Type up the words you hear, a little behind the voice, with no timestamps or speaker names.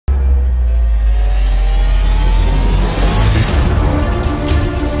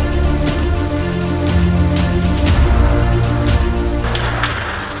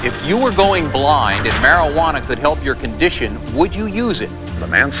you were going blind and marijuana could help your condition, would you use it? The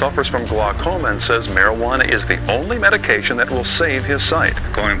man suffers from glaucoma and says marijuana is the only medication that will save his sight.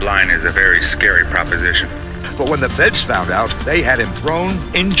 Going blind is a very scary proposition. But when the feds found out, they had him thrown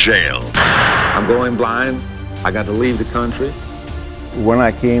in jail. I'm going blind. I got to leave the country. When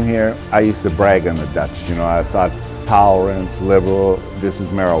I came here, I used to brag on the Dutch. You know, I thought tolerance, liberal, this is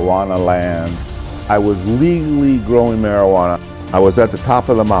marijuana land. I was legally growing marijuana. I was at the top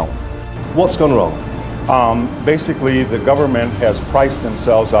of the mountain. What's gone wrong? Basically, the government has priced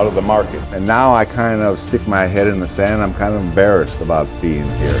themselves out of the market. And now I kind of stick my head in the sand. I'm kind of embarrassed about being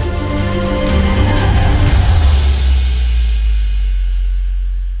here.